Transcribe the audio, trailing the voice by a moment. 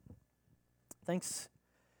Thanks,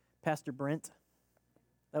 Pastor Brent.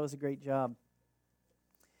 That was a great job.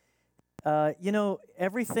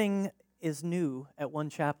 Everything is new at One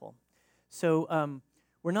Chapel. So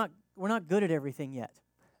we're not good at everything yet.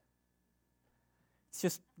 It's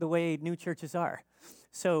just the way new churches are.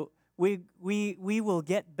 So we will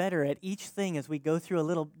get better at each thing as we go through a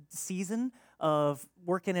little season of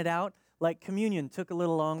working it out. Like communion took a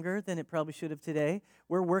little longer than it probably should have today.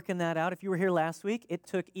 We're working that out. If you were here last week, it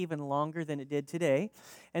took even longer than it did today.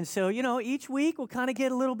 And so, each week we'll kind of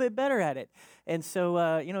get a little bit better at it. And so,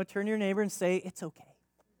 turn to your neighbor and say, it's okay.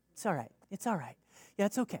 It's all right. It's all right. Yeah,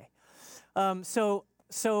 it's okay.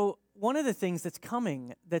 So one of the things that's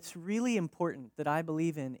coming that's really important that I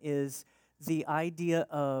believe in is the idea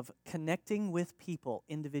of connecting with people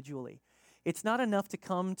individually. It's not enough to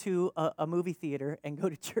come to a movie theater and go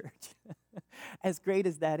to church, as great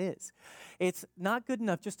as that is. It's not good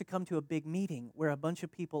enough just to come to a big meeting where a bunch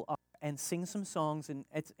of people are and sing some songs, and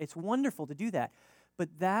it's wonderful to do that.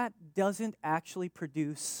 But that doesn't actually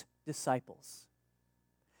produce disciples.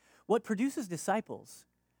 What produces disciples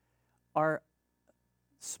are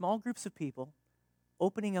small groups of people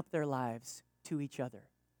opening up their lives to each other,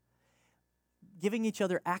 giving each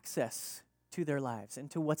other access to their lives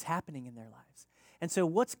and to what's happening in their lives. And so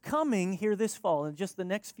what's coming here this fall, in just the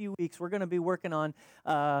next few weeks, we're going to be working on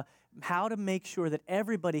how to make sure that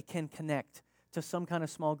everybody can connect to some kind of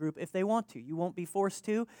small group if they want to. You won't be forced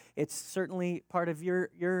to. It's certainly part of your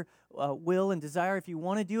will and desire. If you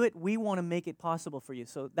want to do it, we want to make it possible for you.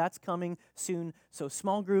 So that's coming soon. So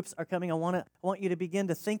small groups are coming. I want you to begin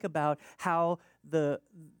to think about how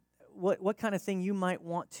what kind of thing you might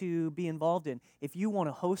want to be involved in. If you want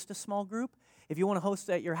to host a small group, if you want to host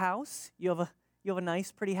at your house, you have a nice,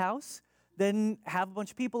 pretty house, then have a bunch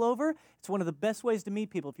of people over. It's one of the best ways to meet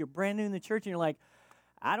people. If you're brand new in the church and you're like,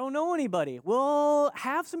 I don't know anybody, well,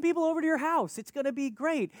 have some people over to your house. It's going to be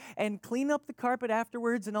great. And clean up the carpet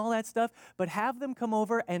afterwards and all that stuff, but have them come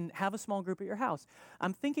over and have a small group at your house.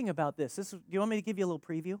 I'm thinking about this. Do you want me to give you a little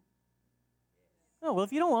preview? Oh, well,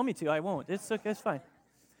 if you don't want me to, I won't. It's okay, it's fine.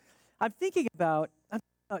 I'm thinking about,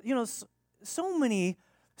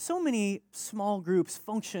 so many small groups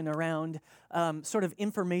function around sort of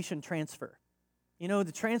information transfer.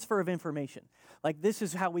 The transfer of information. Like, this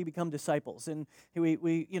is how we become disciples. And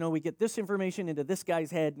we get this information into this guy's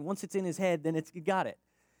head, and once it's in his head, then you got it.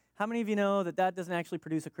 How many of you know that doesn't actually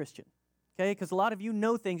produce a Christian? Okay, because a lot of you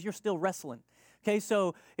know things, you're still wrestling. Okay,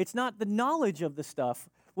 so it's not the knowledge of the stuff.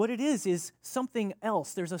 What it is something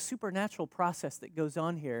else. There's a supernatural process that goes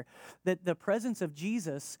on here, that the presence of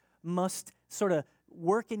Jesus must sort of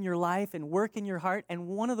work in your life and work in your heart. And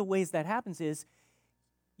one of the ways that happens is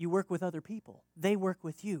you work with other people. They work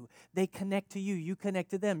with you. They connect to you. You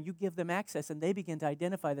connect to them. You give them access, and they begin to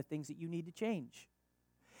identify the things that you need to change.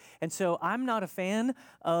 And so I'm not a fan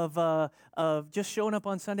of just showing up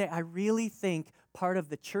on Sunday. I really think part of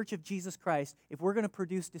the Church of Jesus Christ, if we're going to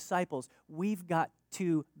produce disciples, we've got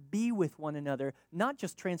to be with one another, not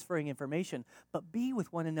just transferring information, but be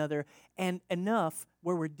with one another and enough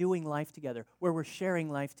where we're doing life together, where we're sharing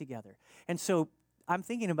life together. And so I'm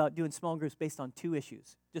thinking about doing small groups based on two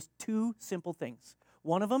issues, just two simple things.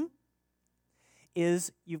 One of them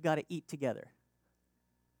is you've got to eat together.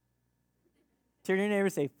 Turn to your neighbor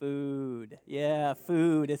and say, food. Yeah,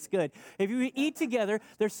 food. It's good. If you eat together,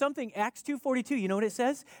 there's something, Acts 2:42, you know what it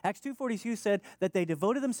says? Acts 2:42 said that they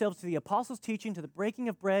devoted themselves to the apostles' teaching, to the breaking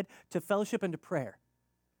of bread, to fellowship, and to prayer.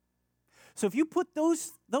 So if you put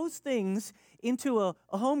those things into a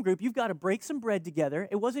home group, you've got to break some bread together.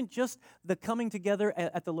 It wasn't just the coming together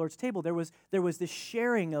at the Lord's table. There was this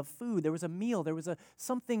sharing of food. There was a meal. There was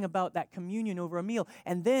something about that communion over a meal.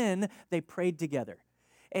 And then they prayed together.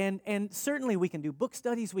 And certainly we can do book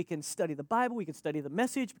studies, we can study the Bible, we can study the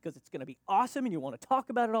message because it's going to be awesome and you want to talk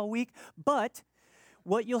about it all week. But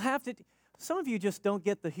what you'll have to, some of you just don't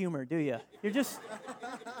get the humor, do you? You're just,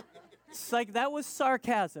 it's like that was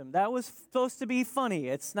sarcasm. That was supposed to be funny.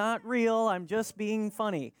 It's not real. I'm just being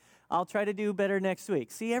funny. I'll try to do better next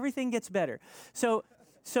week. See, everything gets better. So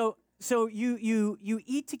you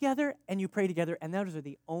eat together and you pray together, and those are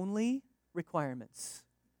the only requirements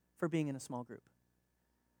for being in a small group.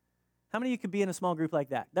 How many of you could be in a small group like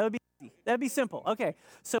that? That would be easy. That would be simple. Okay,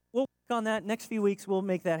 so we'll work on that. Next few weeks, we'll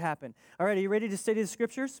make that happen. All right, are you ready to study the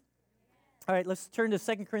scriptures? All right, let's turn to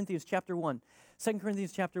 2 Corinthians chapter 1. 2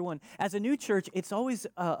 Corinthians chapter 1. As a new church, it's always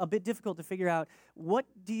a bit difficult to figure out what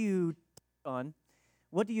do you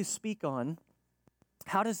speak on?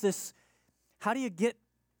 How do you get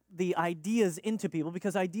the ideas into people?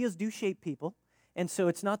 Because ideas do shape people. And so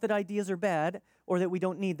it's not that ideas are bad or that we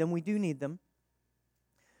don't need them. We do need them.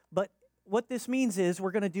 But what this means is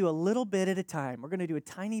we're going to do a little bit at a time. We're going to do a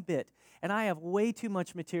tiny bit. And I have way too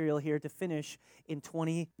much material here to finish in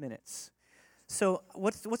 20 minutes. So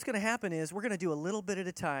what's going to happen is we're going to do a little bit at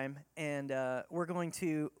a time, and we're going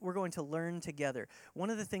to learn together. One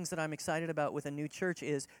of the things that I'm excited about with a new church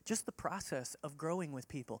is just the process of growing with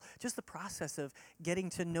people, just the process of getting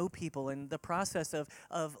to know people, and the process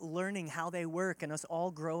of learning how they work, and us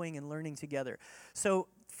all growing and learning together. So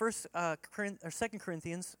 2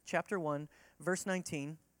 Corinthians chapter 1, verse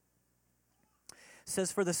 19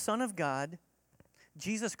 says, "For the Son of God,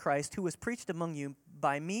 Jesus Christ, who was preached among you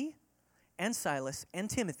by me and Silas and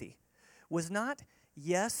Timothy, was not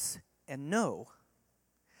yes and no,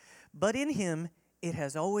 but in him it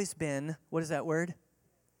has always been," what is that word?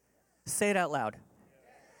 Say it out loud.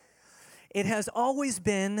 It has always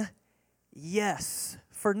been yes.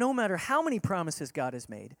 For no matter how many promises God has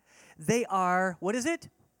made, they are, what is it?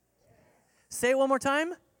 Say it one more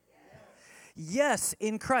time. Yes,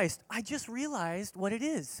 in Christ. I just realized what it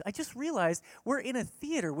is. I just realized we're in a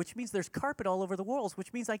theater, which means there's carpet all over the walls,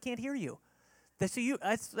 which means I can't hear you.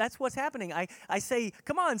 That's what's happening. I say,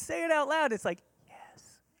 come on, say it out loud. It's like,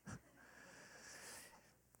 yes.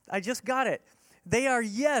 I just got it. They are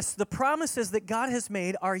yes. The promises that God has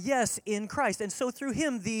made are yes in Christ. And so through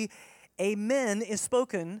him, the amen is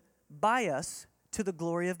spoken by us to the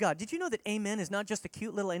glory of God. Did you know that amen is not just a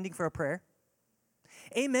cute little ending for a prayer?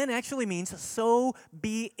 Amen actually means so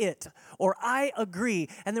be it, or I agree.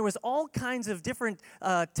 And there was all kinds of different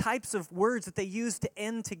types of words that they used to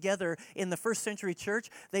end together in the first century church.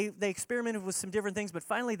 They experimented with some different things, but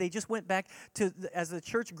finally they just went back to, as the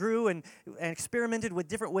church grew and experimented with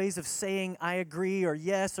different ways of saying I agree or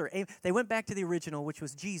yes or amen. They went back to the original, which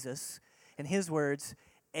was Jesus, and his words,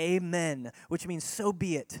 amen, which means so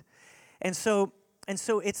be it. And so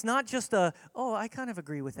it's not just I kind of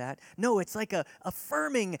agree with that. No, it's like a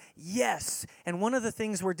affirming yes. And one of the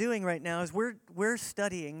things we're doing right now is we're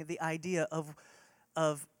studying the idea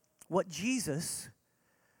of what Jesus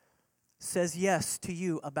says yes to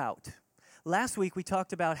you about. Last week we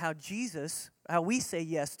talked about how we say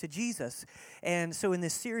yes to Jesus. And so in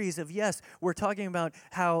this series of yes, we're talking about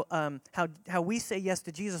how we say yes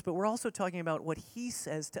to Jesus, but we're also talking about what he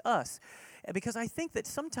says to us. Because I think that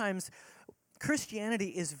sometimes Christianity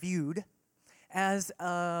is viewed as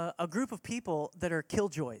a group of people that are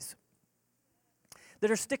killjoys,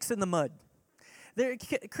 that are sticks in the mud.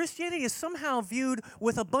 Christianity is somehow viewed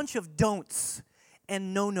with a bunch of don'ts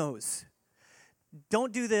and no-nos.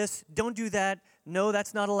 Don't do this, don't do that, no,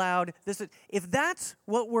 that's not allowed. If that's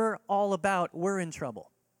what we're all about, we're in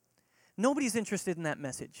trouble. Nobody's interested in that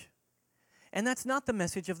message. And that's not the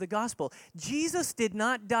message of the gospel. Jesus did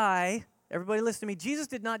not die. Everybody listen to me. Jesus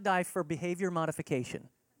did not die for behavior modification.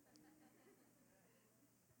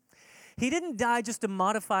 He didn't die just to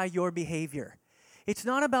modify your behavior. It's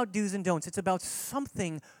not about do's and don'ts. It's about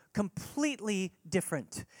something completely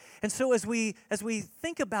different. And so as we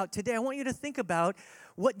think about today, I want you to think about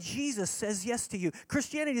what Jesus says yes to you.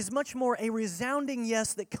 Christianity is much more a resounding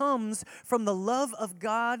yes that comes from the love of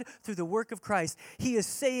God through the work of Christ. He is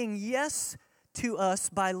saying yes to us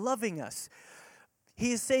by loving us.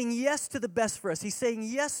 He is saying yes to the best for us. He's saying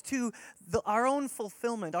yes to our own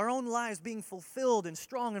fulfillment, our own lives being fulfilled and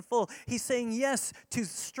strong and full. He's saying yes to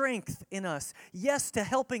strength in us, yes to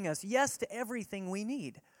helping us, yes to everything we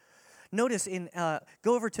need. Notice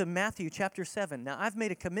go over to Matthew chapter 7. Now, I've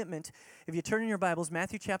made a commitment. If you turn in your Bibles,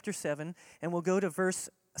 Matthew chapter 7, and we'll go to verse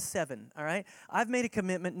 7, all right? I've made a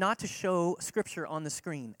commitment not to show Scripture on the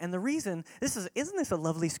screen. And the reason, isn't this a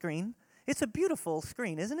lovely screen? It's a beautiful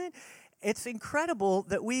screen, isn't it? It's incredible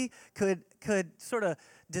that we could sort of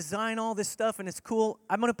design all this stuff, and it's cool.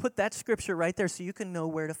 I'm going to put that scripture right there so you can know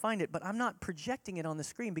where to find it, but I'm not projecting it on the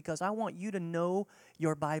screen because I want you to know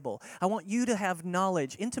your Bible. I want you to have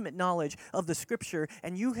knowledge, intimate knowledge of the scripture,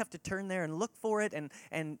 and you have to turn there and look for it and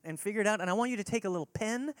figure it out. And I want you to take a little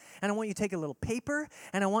pen, and I want you to take a little paper,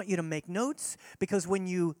 and I want you to make notes, because when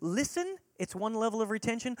you listen, it's one level of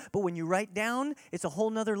retention, but when you write down, it's a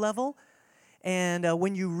whole nother level. And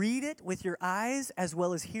when you read it with your eyes as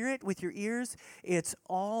well as hear it with your ears, it's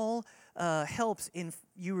all helps in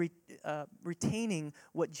you retaining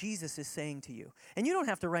what Jesus is saying to you. And you don't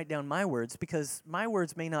have to write down my words because my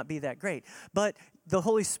words may not be that great. But the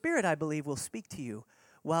Holy Spirit, I believe, will speak to you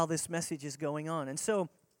while this message is going on. And so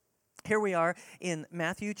here we are in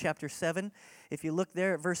Matthew chapter 7. If you look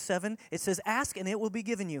there at verse 7, it says, "Ask and it will be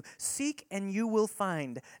given you. Seek and you will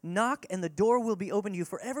find. Knock and the door will be opened to you.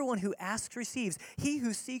 For everyone who asks receives. He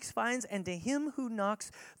who seeks finds. And to him who knocks,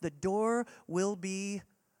 the door will be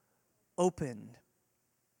opened."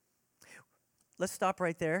 let's stop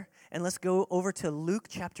right there and let's go over to Luke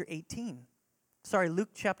chapter 18. Sorry, Luke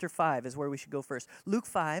chapter 5 is where we should go first. Luke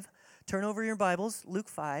 5, turn over your Bibles, Luke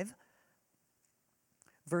 5,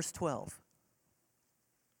 verse 12.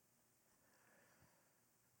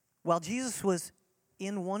 While Jesus was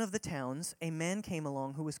in one of the towns, a man came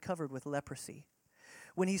along who was covered with leprosy.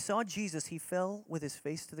 When he saw Jesus, he fell with his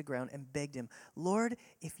face to the ground and begged him, "Lord,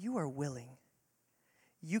 if you are willing,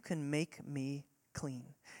 you can make me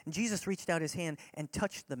clean." And Jesus reached out his hand and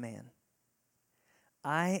touched the man.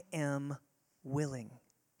 "I am willing,"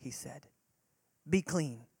 he said. "Be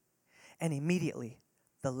clean." And immediately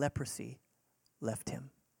the leprosy left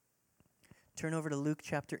him. Turn over to Luke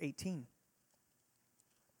chapter 18.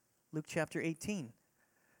 Luke chapter 18,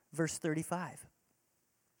 verse 35.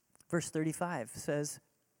 Verse 35 says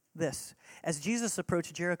this: As Jesus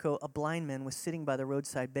approached Jericho, a blind man was sitting by the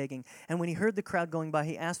roadside begging. And when he heard the crowd going by,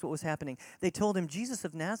 he asked what was happening. They told him, "Jesus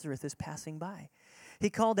of Nazareth is passing by." He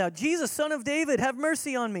called out, "Jesus, Son of David, have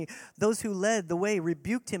mercy on me." Those who led the way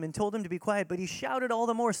rebuked him and told him to be quiet, but he shouted all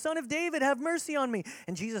the more, "Son of David, have mercy on me."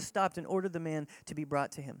 And Jesus stopped and ordered the man to be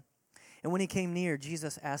brought to him. And when he came near,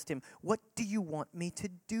 Jesus asked him, "What do you want me to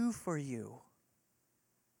do for you?"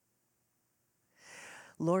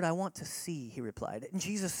 "Lord, I want to see," he replied. And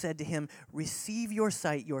Jesus said to him, "Receive your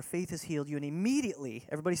sight, your faith has healed you." And immediately,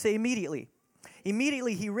 everybody say immediately.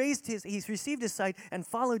 Immediately he received his sight and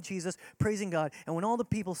followed Jesus, praising God. And when all the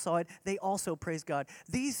people saw it, they also praised God.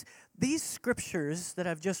 These scriptures that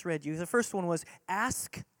I've just read you, the first one was,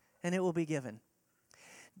 ask and it will be given.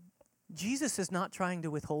 Jesus is not trying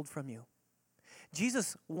to withhold from you.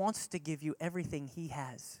 Jesus wants to give you everything he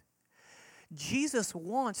has. Jesus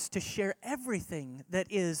wants to share everything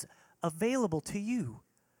that is available to you.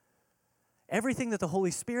 Everything that the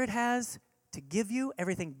Holy Spirit has to give you,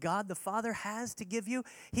 everything God the Father has to give you,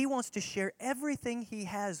 he wants to share everything he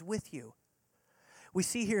has with you. We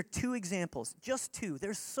see here two examples, just two.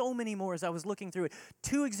 There's so many more as I was looking through it.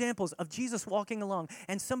 Two examples of Jesus walking along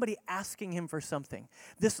and somebody asking him for something.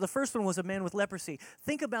 The first one was a man with leprosy.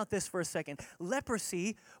 Think about this for a second.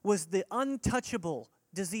 Leprosy was the untouchable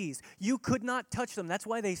disease. You could not touch them. That's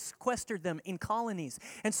why they sequestered them in colonies.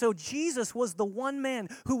 And so Jesus was the one man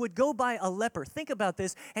who would go by a leper. Think about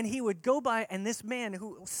this. And he would go by, and this man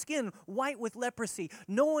who skin white with leprosy,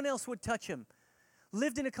 no one else would touch him.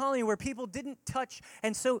 Lived in a colony where people didn't touch.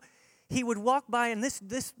 And so he would walk by, and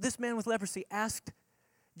this man with leprosy asked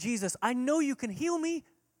Jesus, "I know you can heal me."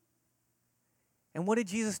 And what did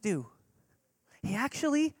Jesus do? He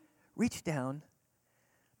actually reached down,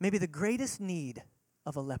 maybe the greatest need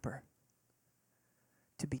of a leper,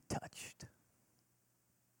 to be touched.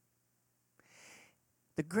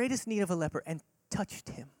 The greatest need of a leper, and touched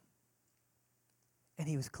him. And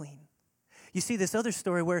he was clean. You see this other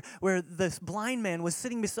story where this blind man was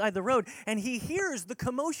sitting beside the road, and he hears the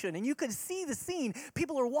commotion, and you could see the scene.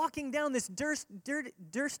 People are walking down this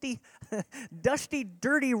dusty,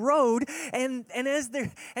 dirty road, and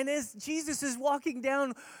as Jesus is walking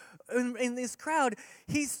down in this crowd,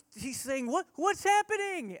 he's saying, "What's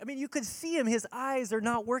happening?" I mean, you could see him; his eyes are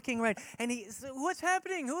not working right, and he's, "What's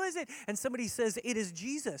happening? Who is it?" And somebody says, "It is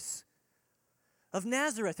Jesus of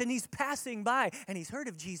Nazareth," and he's passing by, and he's heard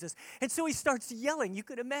of Jesus, and so he starts yelling. You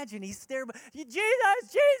could imagine he's staring, "Jesus,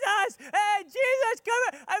 Jesus, hey, Jesus,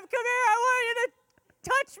 come here, I want you to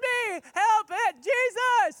touch me, help it,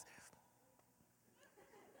 Jesus."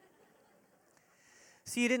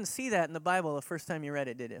 See, you didn't see that in the Bible the first time you read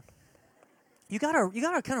it, did you? You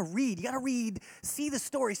gotta kind of read, see the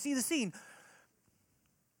story, see the scene.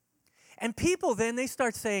 And people then, they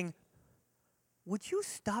start saying, "Would you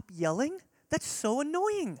stop yelling? That's so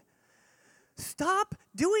annoying. Stop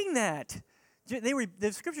doing that."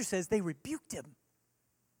 The scripture says they rebuked him.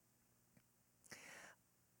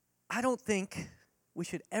 I don't think we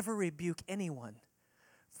should ever rebuke anyone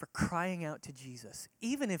for crying out to Jesus,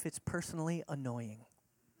 even if it's personally annoying.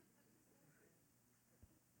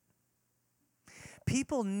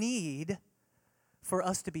 People need for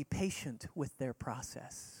us to be patient with their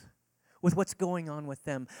process, with what's going on with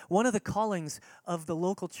them. One of the callings of the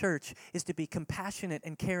local church is to be compassionate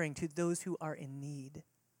and caring to those who are in need.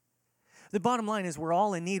 The bottom line is we're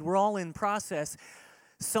all in need. We're all in process.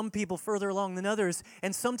 Some people further along than others,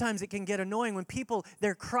 and sometimes it can get annoying when people,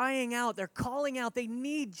 they're crying out, they're calling out, they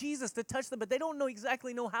need Jesus to touch them, but they don't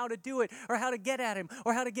exactly know how to do it, or how to get at him,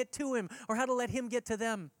 or how to get to him, or how to let him get to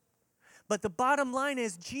them. But the bottom line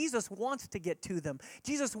is Jesus wants to get to them.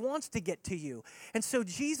 Jesus wants to get to you. And so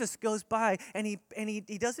Jesus goes by, and he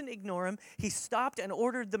doesn't ignore him. He stopped and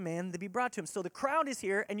ordered the man to be brought to him. So the crowd is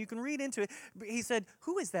here, and you can read into it. He said,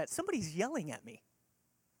 "Who is that? Somebody's yelling at me."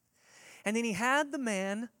 And then he had the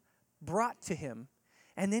man brought to him.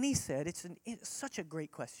 And then he said, it's such a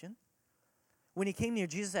great question. When he came near,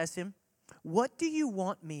 Jesus asked him, "What do you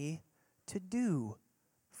want me to do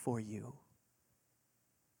for you?"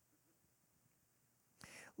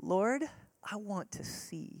 "Lord, I want to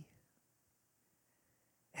see."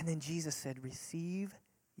 And then Jesus said, "Receive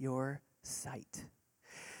your sight."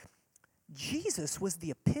 Jesus was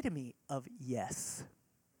the epitome of yes.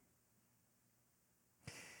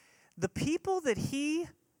 The people that he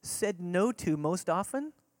said no to most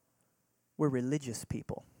often were religious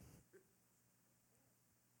people.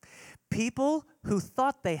 People who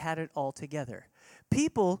thought they had it all together.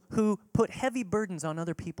 People who put heavy burdens on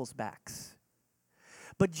other people's backs.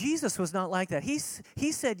 But Jesus was not like that. He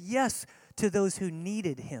said yes to those who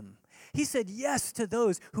needed him. He said yes to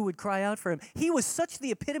those who would cry out for him. He was such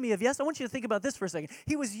the epitome of yes. I want you to think about this for a second.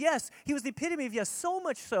 He was yes. He was the epitome of yes, so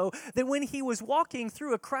much so that when he was walking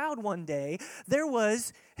through a crowd one day,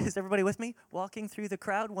 is everybody with me? Walking through the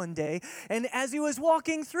crowd one day. And as he was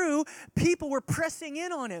walking through, people were pressing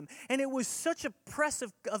in on him. And it was such a press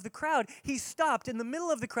of the crowd. He stopped in the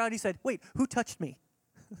middle of the crowd. He said, "Wait, who touched me?"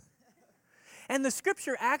 And the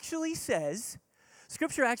scripture actually says,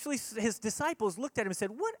 his disciples looked at him and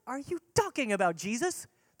said, "What are you talking about, Jesus?"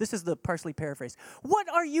 This is the partially paraphrase. "What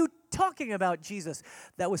are you talking about, Jesus?"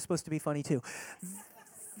 That was supposed to be funny too.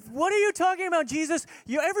 "What are you talking about, Jesus?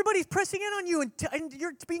 Everybody's pressing in on you and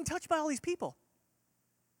you're being touched by all these people."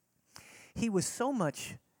 He was so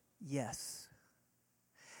much yes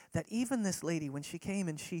that even this lady, when she came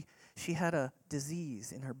and she had a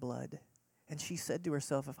disease in her blood, and she said to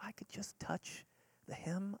herself, "If I could just touch the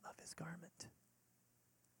hem of his garment,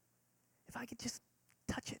 if I could just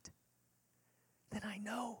touch it, then I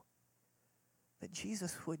know that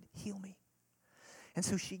Jesus would heal me." And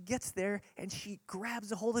so she gets there and she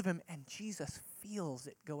grabs a hold of him and Jesus feels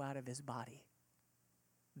it go out of his body.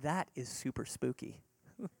 That is super spooky.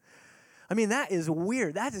 I mean, that is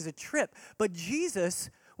weird. That is a trip. But Jesus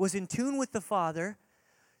was in tune with the Father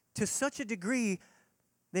to such a degree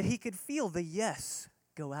that he could feel the yes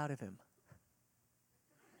go out of him.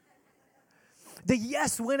 The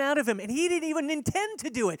yes went out of him, and he didn't even intend to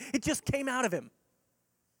do it. It just came out of him.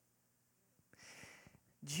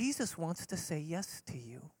 Jesus wants to say yes to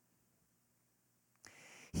you.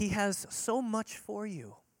 He has so much for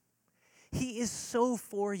you. He is so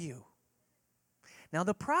for you. Now,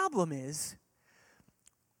 the problem is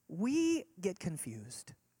we get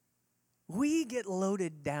confused. We get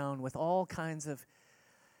loaded down with all kinds of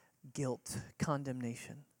guilt,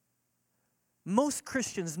 condemnation. Most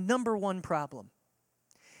Christians' number one problem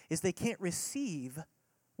is they can't receive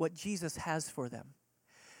what Jesus has for them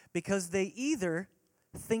because they either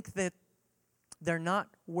think that they're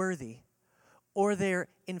not worthy or they're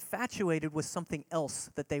infatuated with something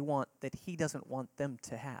else that they want that he doesn't want them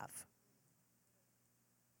to have.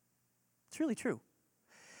 It's really true.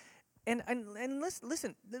 And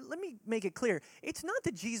listen, let me make it clear. It's not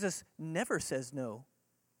that Jesus never says no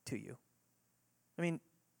to you. I mean,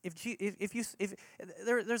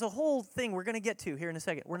 there's a whole thing we're going to get to here in a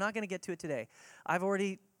second. We're not going to get to it today. I've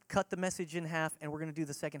already cut the message in half, and we're going to do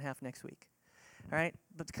the second half next week. All right?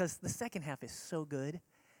 But because the second half is so good,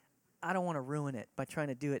 I don't want to ruin it by trying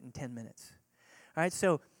to do it in 10 minutes. All right?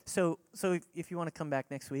 So if you want to come back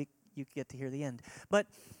next week, you get to hear the end. But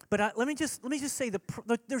let me just say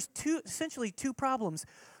there's essentially two problems.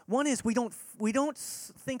 One is we don't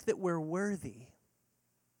think that we're worthy.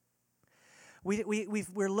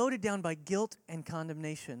 We're loaded down by guilt and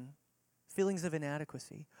condemnation, feelings of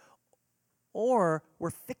inadequacy, or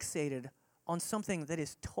we're fixated on something that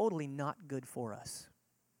is totally not good for us.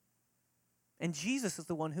 And Jesus is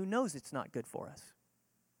the one who knows it's not good for us.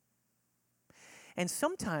 And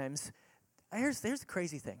sometimes, here's the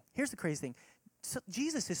crazy thing. So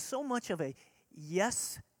Jesus is so much of a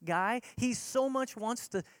yes guy. He so much wants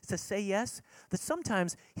to say yes that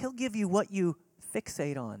sometimes he'll give you what you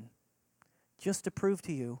fixate on just to prove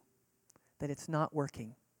to you that it's not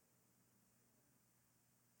working.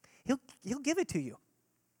 He'll give it to you.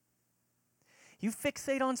 You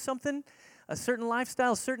fixate on something, a certain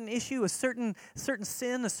lifestyle, a certain issue, a certain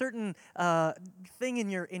sin, a certain thing in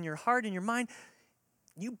your heart, in your mind.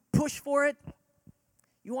 You push for it.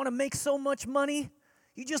 You want to make so much money.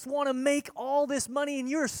 You just want to make all this money, and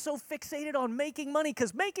you're so fixated on making money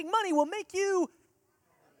because making money will make you.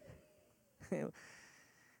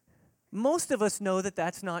 Most of us know that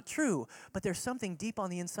that's not true, but there's something deep on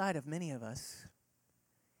the inside of many of us.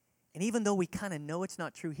 And even though we kind of know it's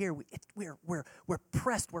not true here, we're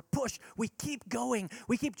pressed, we're pushed, we keep going,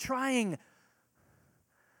 we keep trying.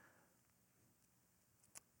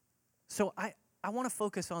 So I want to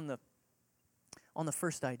focus on the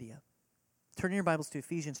first idea. Turn your Bibles to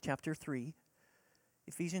Ephesians chapter 3.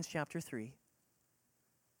 Ephesians chapter 3.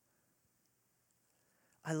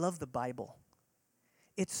 I love the Bible.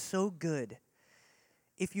 It's so good.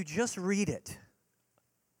 If you just read it,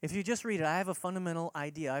 I have a fundamental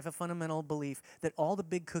idea, I have a fundamental belief that all the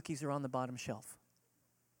big cookies are on the bottom shelf.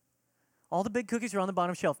 All the big cookies are on the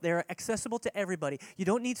bottom shelf. They're accessible to everybody. You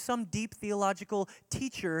don't need some deep theological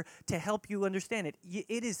teacher to help you understand it.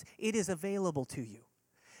 It is available to you.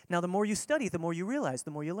 Now, the more you study, the more you realize,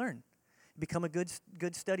 the more you learn. Become a good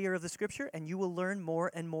studier of the Scripture, and you will learn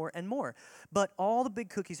more and more and more. But all the big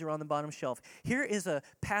cookies are on the bottom shelf. Here is a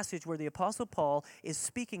passage where the Apostle Paul is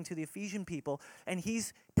speaking to the Ephesian people, and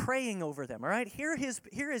he's praying over them, all right? Here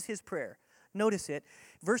is his prayer. Notice it,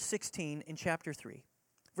 verse 16 in chapter 3.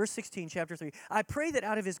 Verse 16, chapter 3. I pray that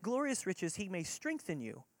out of his glorious riches he may strengthen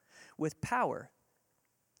you with power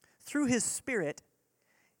through his Spirit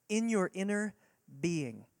in your inner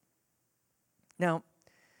being. Now,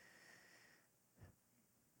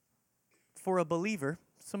 for a believer,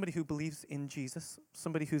 somebody who believes in Jesus,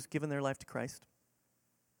 somebody who's given their life to Christ,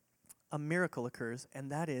 a miracle occurs,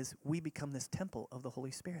 and that is we become this temple of the Holy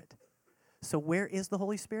Spirit. So where is the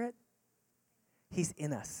Holy Spirit? He's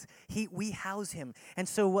in us. We house him. And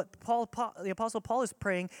so what the Apostle Paul is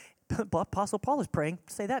praying,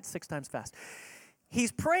 say that 6 times fast.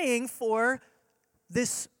 He's praying for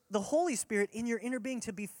the Holy Spirit in your inner being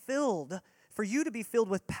to be filled, for you to be filled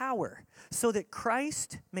with power, so that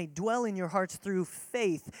Christ may dwell in your hearts through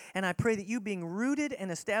faith. And I pray that you, being rooted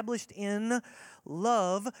and established in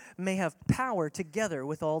love, may have power together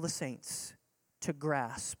with all the saints to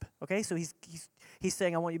grasp. Okay, so he's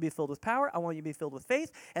saying, I want you to be filled with power, I want you to be filled with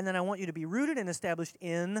faith, and then I want you to be rooted and established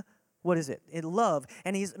in, what is it? In love.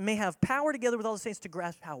 And he may have power together with all the saints to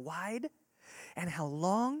grasp how wide and how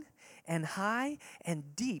long and high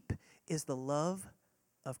and deep is the love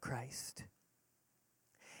of Christ.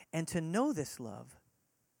 And to know this love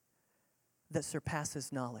that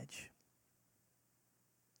surpasses knowledge.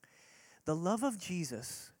 The love of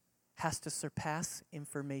Jesus has to surpass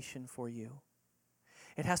information for you.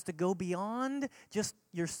 It has to go beyond just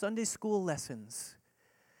your Sunday school lessons.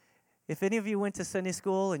 If any of you went to Sunday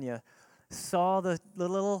school and you saw the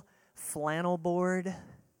little flannel board,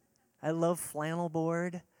 I love flannel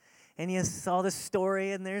board, and you saw the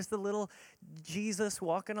story, and there's the little Jesus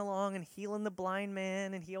walking along and healing the blind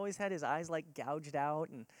man, and he always had his eyes like gouged out,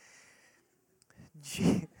 and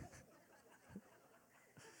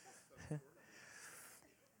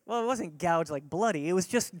well, it wasn't gouged like bloody. It was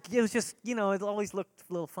just, it always looked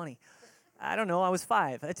a little funny. I don't know, I was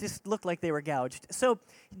 5. It just looked like they were gouged. So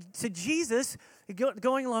Jesus,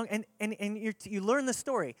 going along, and you learn the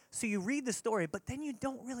story. So you read the story, but then you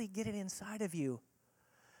don't really get it inside of you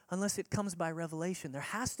unless it comes by revelation. There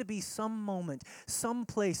has to be some moment, some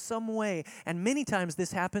place, some way. And many times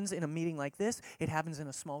this happens in a meeting like this. It happens in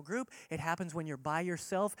a small group. It happens when you're by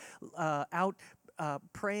yourself out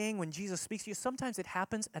praying, when Jesus speaks to you. Sometimes it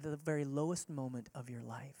happens at the very lowest moment of your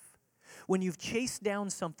life. When you've chased down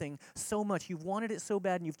something so much, you've wanted it so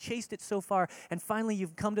bad, and you've chased it so far, and finally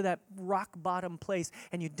you've come to that rock bottom place,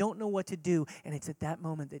 and you don't know what to do, and it's at that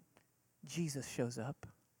moment that Jesus shows up.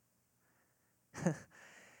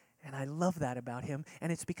 And I love that about him,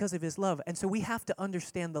 and it's because of his love. And so we have to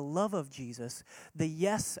understand the love of Jesus, the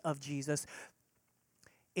yes of Jesus,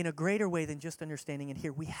 in a greater way than just understanding it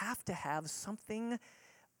here. We have to have something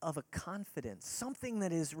of a confidence, something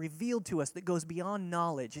that is revealed to us that goes beyond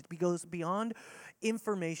knowledge. It goes beyond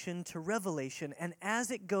information to revelation. And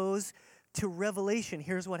as it goes to revelation,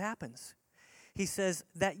 here's what happens. He says,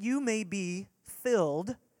 that you may be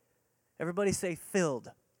filled. Everybody say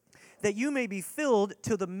filled. That you may be filled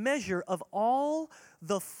to the measure of all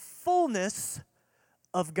the fullness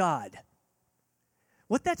of God.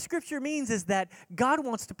 What that scripture means is that God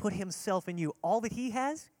wants to put himself in you. All that he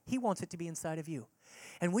has, he wants it to be inside of you.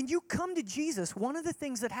 And when you come to Jesus, one of the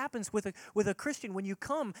things that happens with a Christian, when you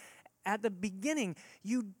come at the beginning,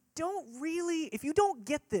 you don't really, if you don't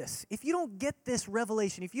get this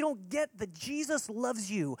revelation, if you don't get that Jesus loves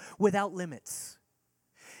you without limits,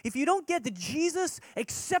 if you don't get that Jesus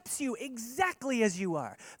accepts you exactly as you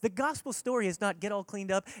are, the gospel story is not get all cleaned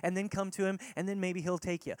up and then come to him and then maybe he'll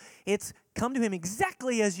take you. It's come to him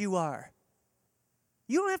exactly as you are.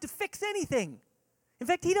 You don't have to fix anything. In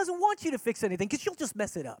fact, he doesn't want you to fix anything because you'll just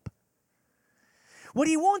mess it up. What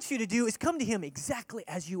he wants you to do is come to him exactly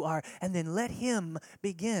as you are and then let him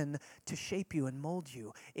begin to shape you and mold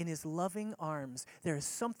you in his loving arms. There is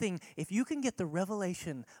something, if you can get the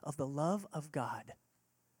revelation of the love of God,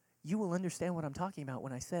 you will understand what I'm talking about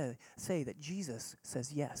when I say that Jesus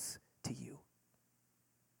says yes to you.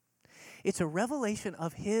 It's a revelation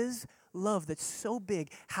of his love that's so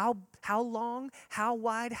big, how long, how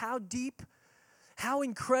wide, how deep, how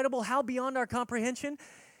incredible, how beyond our comprehension.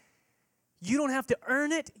 You don't have to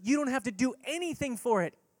earn it. You don't have to do anything for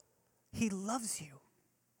it. He loves you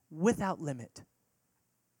without limit.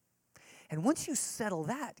 And once you settle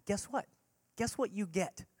that, guess what? Guess what you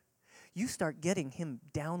get? You start getting him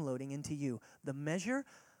downloading into you the measure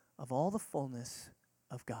of all the fullness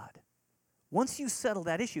of God. Once you settle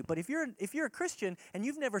that issue, but if you're a Christian and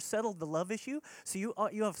you've never settled the love issue, so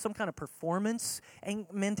you have some kind of performance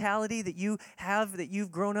mentality that you have, that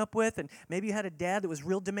you've grown up with, and maybe you had a dad that was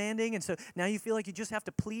real demanding, and so now you feel like you just have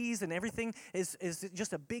to please, and everything is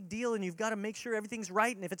just a big deal, and you've got to make sure everything's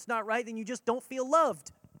right, and if it's not right, then you just don't feel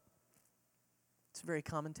loved. It's a very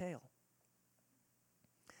common tale.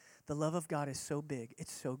 The love of God is so big,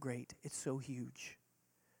 it's so great, it's so huge.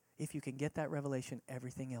 If you can get that revelation,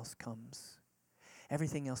 everything else comes.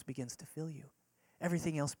 Everything else begins to fill you.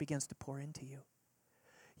 Everything else begins to pour into you.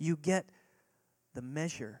 You get the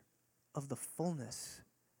measure of the fullness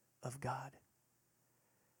of God.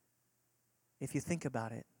 If you think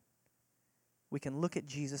about it, we can look at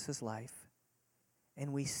Jesus' life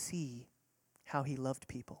and we see how he loved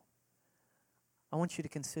people. I want you to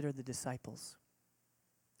consider the disciples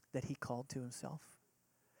that he called to himself.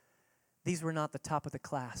 These were not the top of the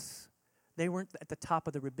class. They weren't at the top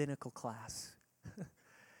of the rabbinical class.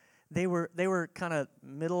 They were kind of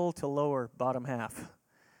middle to lower bottom half.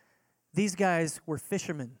 These guys were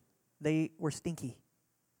fishermen. They were stinky.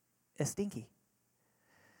 Stinky.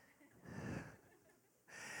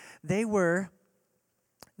 They were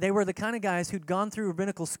the kind of guys who'd gone through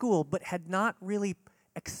rabbinical school but had not really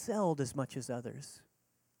excelled as much as others.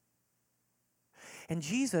 And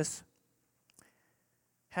Jesus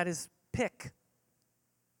had his pick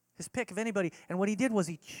of anybody. And what he did was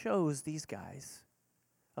he chose these guys.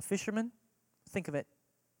 A fisherman, think of it,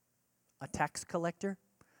 a tax collector,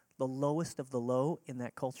 the lowest of the low in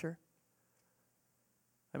that culture.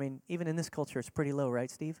 I mean, even in this culture, it's pretty low, right,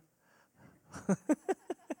 Steve?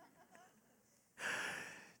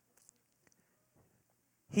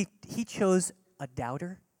 He chose a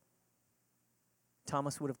doubter.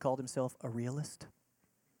 Thomas would have called himself a realist.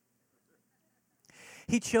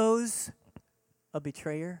 He chose a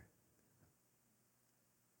betrayer.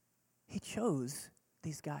 He chose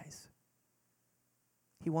these guys.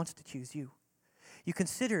 He wants to choose you. You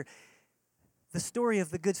consider the story of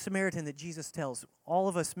the Good Samaritan that Jesus tells. All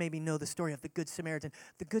of us maybe know the story of the Good Samaritan.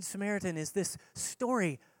 The Good Samaritan is this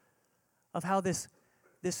story of how this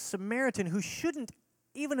Samaritan who shouldn't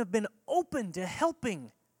even have been open to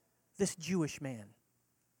helping this Jewish man.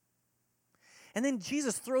 And then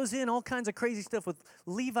Jesus throws in all kinds of crazy stuff with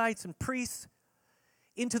Levites and priests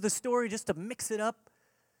into the story just to mix it up.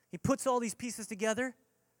 He puts all these pieces together,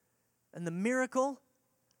 and the miracle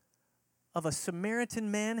of a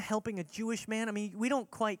Samaritan man helping a Jewish man, I mean, we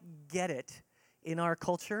don't quite get it in our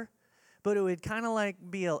culture, but it would kind of like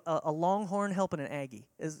be a Longhorn helping an Aggie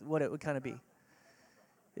is what it would kind of be.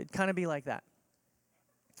 It'd kind of be like that.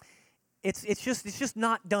 It's just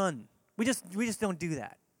not done. We just don't do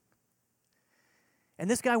that. And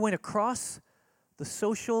this guy went across the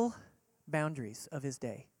social boundaries of his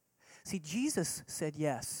day. See, Jesus said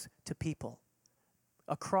yes to people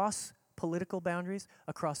across political boundaries,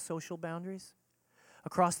 across social boundaries,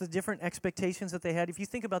 across the different expectations that they had. If you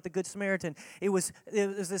think about the Good Samaritan, it was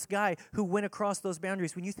this guy who went across those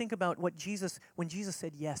boundaries. When you think about when Jesus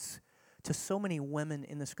said yes to so many women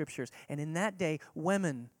in the Scriptures, and in that day,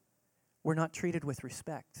 women were not treated with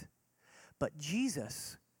respect. But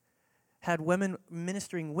Jesus had women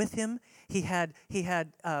ministering with him. He had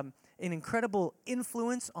an incredible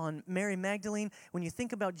influence on Mary Magdalene. When you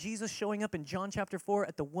think about Jesus showing up in John chapter 4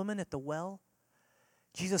 at the woman at the well,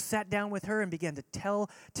 Jesus sat down with her and began to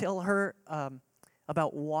tell her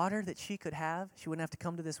about water that she could have. She wouldn't have to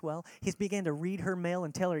come to this well. He began to read her mail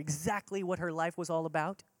and tell her exactly what her life was all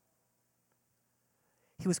about.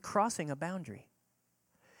 He was crossing a boundary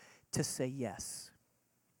to say yes.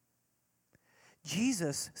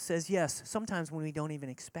 Jesus says yes sometimes when we don't even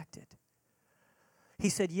expect it. He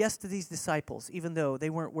said yes to these disciples, even though they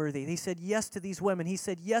weren't worthy. He said yes to these women. He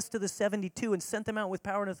said yes to the 72 and sent them out with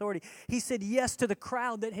power and authority. He said yes to the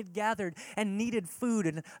crowd that had gathered and needed food,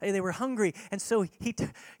 and they were hungry. And so he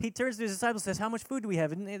turns to his disciples and says, "How much food do we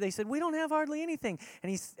have?" And they said, "We don't have hardly anything." And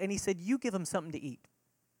he said, "You give them something to eat."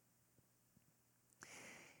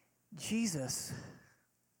 Jesus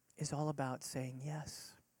is all about saying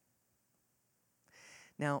yes.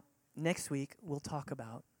 Now, next week, we'll talk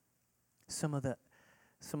about some of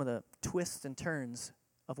the twists and turns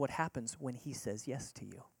of what happens when he says yes to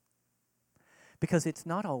you. Because it's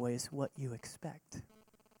not always what you expect.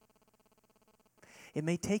 It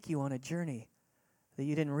may take you on a journey that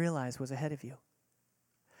you didn't realize was ahead of you.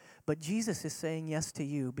 But Jesus is saying yes to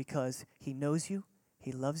you because he knows you,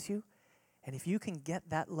 he loves you, and if you can get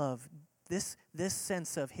that love, this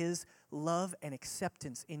sense of his love and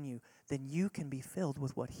acceptance in you, then you can be filled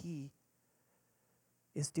with what he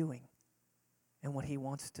is doing and what he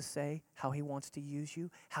wants to say, how he wants to use you,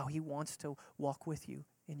 how he wants to walk with you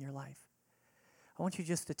in your life. I want you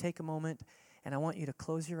just to take a moment, and I want you to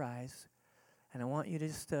close your eyes, and I want you to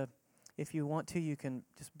just, if you want to, you can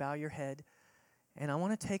just bow your head, and I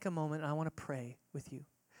want to take a moment, and I want to pray with you.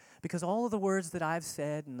 Because all of the words that I've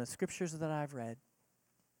said and the scriptures that I've read,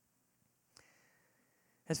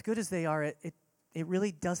 as good as they are, it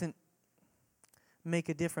really doesn't make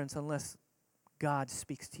a difference unless God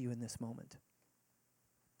speaks to you in this moment.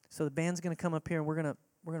 So the band's going to come up here, and we're going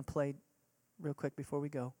to play real quick before we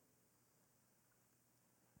go.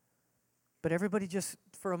 But everybody, just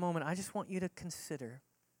for a moment, I just want you to consider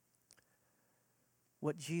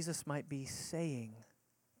what Jesus might be saying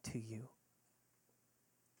to you.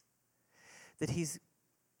 That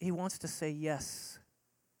he wants to say yes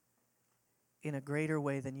in a greater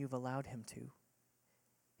way than you've allowed him to.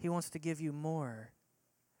 He wants to give you more.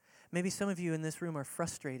 Maybe some of you in this room are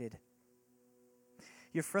frustrated.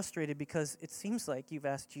 You're frustrated because it seems like you've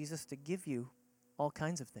asked Jesus to give you all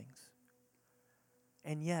kinds of things.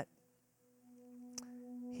 And yet,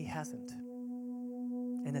 he hasn't.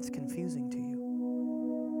 And it's confusing to you.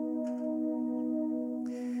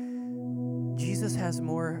 Jesus has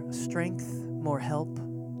more strength, more help,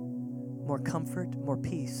 more comfort, more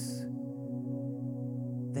peace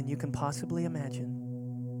than you can possibly imagine.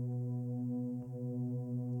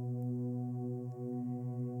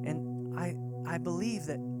 And I believe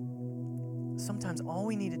that sometimes all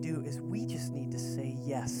we need to do is we just need to say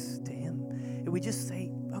yes to him. And we just say,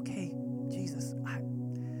 okay, Jesus,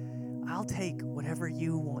 I'll take whatever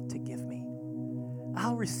you want to give me.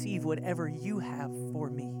 I'll receive whatever you have for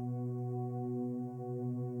me.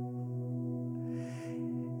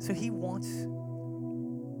 So he wants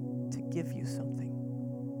to give you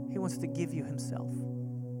something. He wants to give you himself.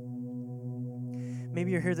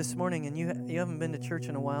 Maybe you're here this morning and you haven't been to church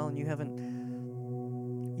in a while, and you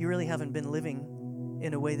really haven't been living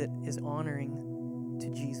in a way that is honoring to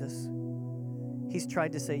Jesus. He's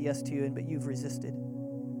tried to say yes to you, but you've resisted.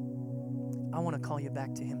 I want to call you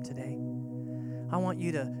back to him today. I want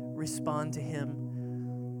you to respond to him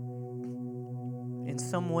in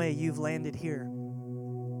some way. You've landed here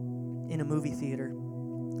in a movie theater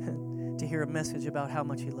to hear a message about how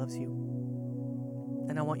much he loves you.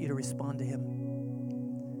 And I want you to respond to him.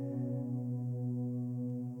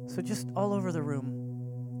 So just all over the room,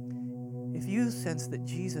 if you sense that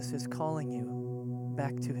Jesus is calling you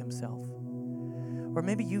back to himself, or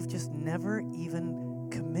maybe you've just never even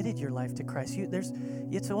committed your life to Christ.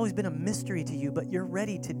 It's always been a mystery to you, but you're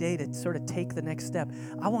ready today to sort of take the next step.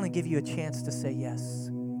 I want to give you a chance to say yes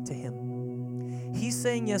to him. He's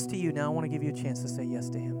saying yes to you. Now I want to give you a chance to say yes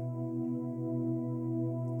to him.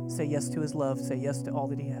 Say yes to his love. Say yes to all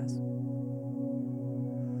that he has.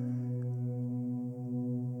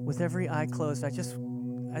 With every eye closed,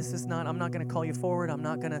 I'm not going to call you forward. I'm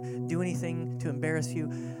not going to do anything to embarrass you,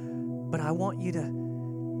 but I want you to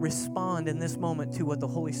respond in this moment to what the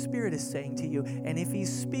Holy Spirit is saying to you. And if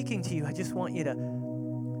he's speaking to you, I just want you to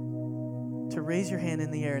raise your hand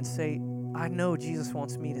in the air and say, I know Jesus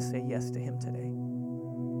wants me to say yes to him today.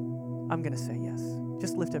 I'm going to say yes.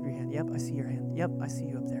 Just lift up your hand. Yep, I see your hand. Yep, I see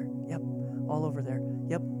you up there. Yep, all over there.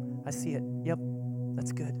 Yep, I see it. Yep,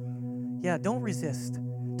 that's good. Yeah, don't resist.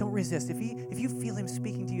 Don't resist. If you feel him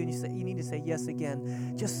speaking to you and you need to say yes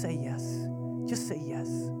again, just say yes. Just say yes.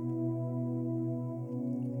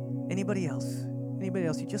 Anybody else? Anybody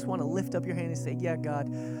else? You just want to lift up your hand and say, yeah, God,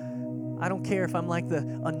 I don't care if I'm like the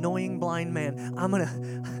annoying blind man. I'm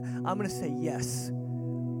gonna say yes.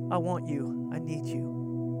 I want you. I need you.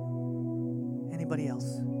 Anybody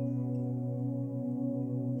else?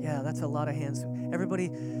 Yeah, that's a lot of hands. Everybody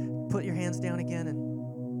put your hands down again. And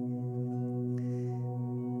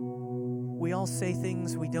we all say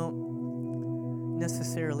things we don't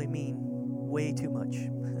necessarily mean way too much.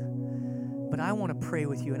 But I want to pray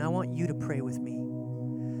with you, and I want you to pray with me.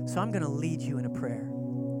 So I'm going to lead you in a prayer.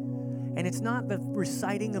 And it's not the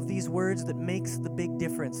reciting of these words that makes the big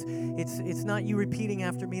difference. It's not you repeating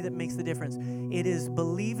after me that makes the difference. It is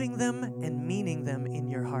believing them and meaning them in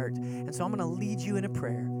your heart. And so I'm going to lead you in a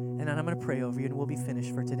prayer, and then I'm going to pray over you, and we'll be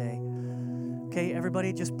finished for today. Okay,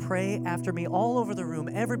 everybody just pray after me all over the room.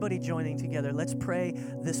 Everybody joining together. Let's pray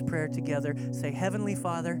this prayer together. Say, Heavenly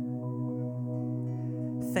Father,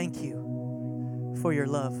 thank you for your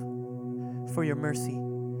love, for your mercy,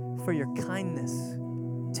 for your kindness,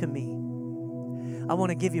 to me. I want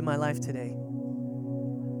to give you my life today.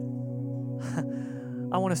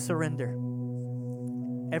 I want to surrender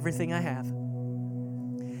everything I have.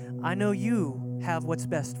 I know you have what's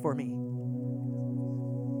best for me.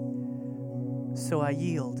 So I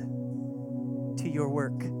yield to your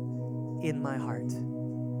work in my heart.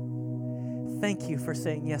 Thank you for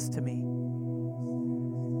saying yes to me.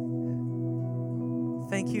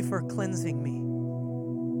 Thank you for cleansing me.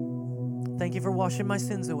 Thank you for washing my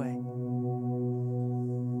sins away.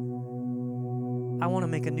 I want to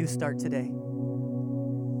make a new start today.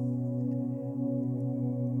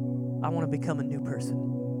 I want to become a new person.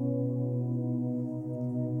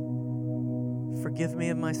 Forgive me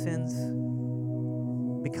of my sins.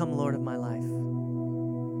 Become Lord of my life.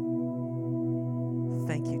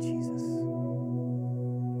 Thank you, Jesus,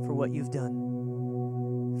 for what you've done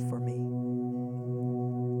for me.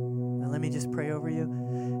 Now let me just pray over you.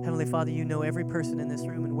 Heavenly Father, you know every person in this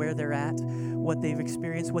room and where they're at, what they've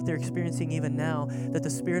experienced, what they're experiencing even now, that the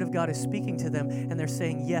Spirit of God is speaking to them and they're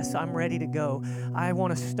saying, yes, I'm ready to go. I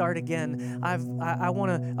want to start again. I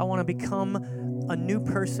want to become a new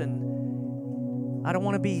person. I don't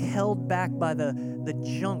want to be held back by the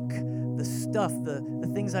junk, the stuff,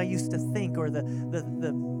 the things I used to think, or the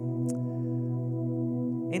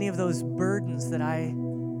any of those burdens that I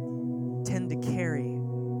tend to carry.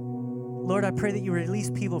 Lord, I pray that you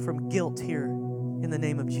release people from guilt here in the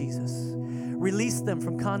name of Jesus. Release them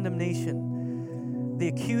from condemnation, the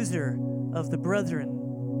accuser of the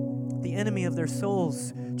brethren, the enemy of their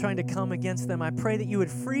souls trying to come against them. I pray that you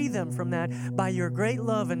would free them from that by your great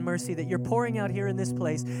love and mercy that you're pouring out here in this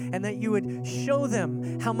place, and that you would show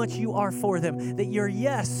them how much you are for them, that your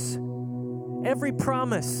yes, every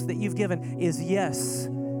promise that you've given is yes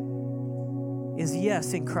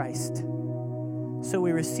in Christ. So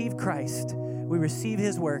we receive Christ, we receive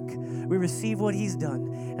his work, we receive what he's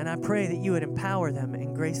done, and I pray that you would empower them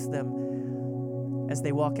and grace them as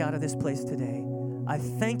they walk out of this place today. I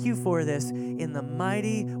thank you for this in the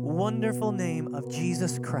mighty, wonderful name of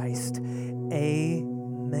Jesus Christ.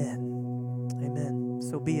 Amen. Amen.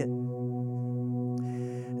 So be it.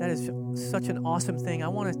 That is such an awesome thing. I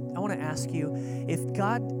want to ask you, if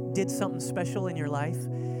God did something special in your life,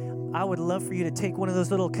 I would love for you to take one of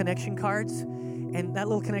those little connection cards. And that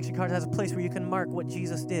little connection card has a place where you can mark what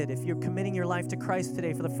Jesus did. If you're committing your life to Christ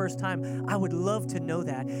today for the first time, I would love to know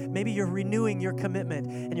that. Maybe you're renewing your commitment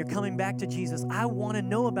and you're coming back to Jesus. I want to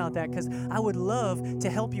know about that because I would love to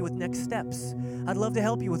help you with next steps. I'd love to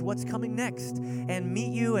help you with what's coming next and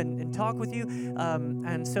meet you and talk with you.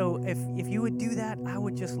 And so if you would do that, I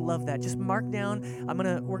would just love that. Just mark down.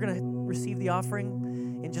 We're gonna receive the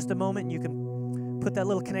offering in just a moment. And you can put that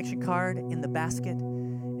little connection card in the basket.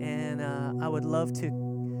 And I would love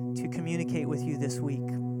to communicate with you this week.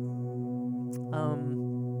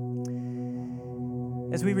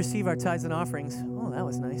 As we receive our tithes and offerings, oh, that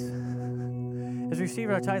was nice. As we receive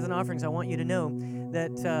our tithes and offerings, I want you to know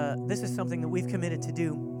that this is something that we've committed to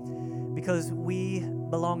do because we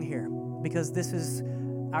belong here, because this is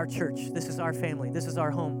our church, this is our family, this is our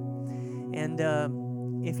home. And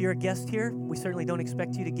if you're a guest here, we certainly don't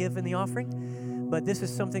expect you to give in the offering. But this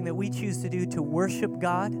is something that we choose to do to worship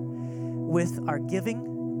God with our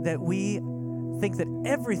giving, that we think that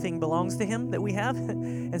everything belongs to him that we have.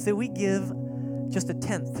 And so we give just a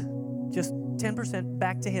tenth, just 10%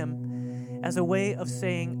 back to him as a way of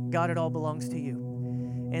saying, God, it all belongs to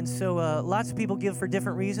you. And so lots of people give for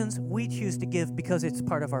different reasons. We choose to give because it's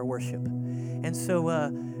part of our worship. And so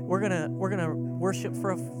we're gonna worship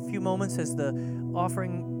for a few moments as the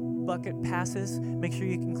offering bucket passes. Make sure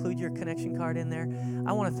you include your connection card in there.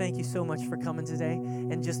 I want to thank you so much for coming today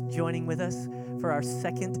and just joining with us for our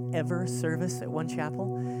second ever service at One Chapel.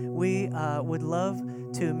 We would love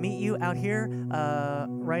to meet you out here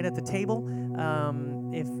right at the table.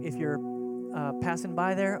 If you're passing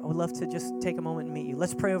by there, I would love to just take a moment and meet you.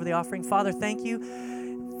 Let's pray over the offering. Father, thank you.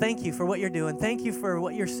 Thank you for what you're doing. Thank you for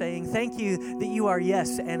what you're saying. Thank you that you are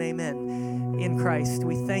yes and amen in Christ.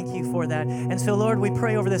 We thank you for that. And so, Lord, we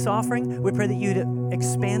pray over this offering. We pray that you'd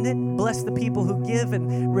expand it. Bless the people who give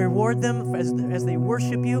and reward them as they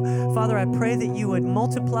worship you. Father, I pray that you would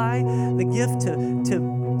multiply the gift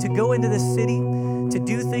to go into this city, to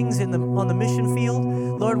do things on the mission field.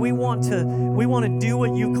 Lord, we want to do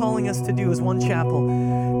what you're calling us to do as One Chapel.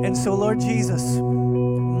 And so, Lord Jesus,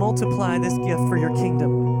 multiply this gift for your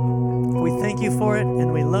kingdom. We thank you for it,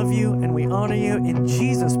 and we love you, and we honor you. In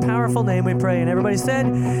Jesus' powerful name we pray. And everybody said,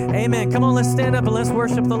 amen. Come on, let's stand up and let's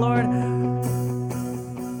worship the Lord.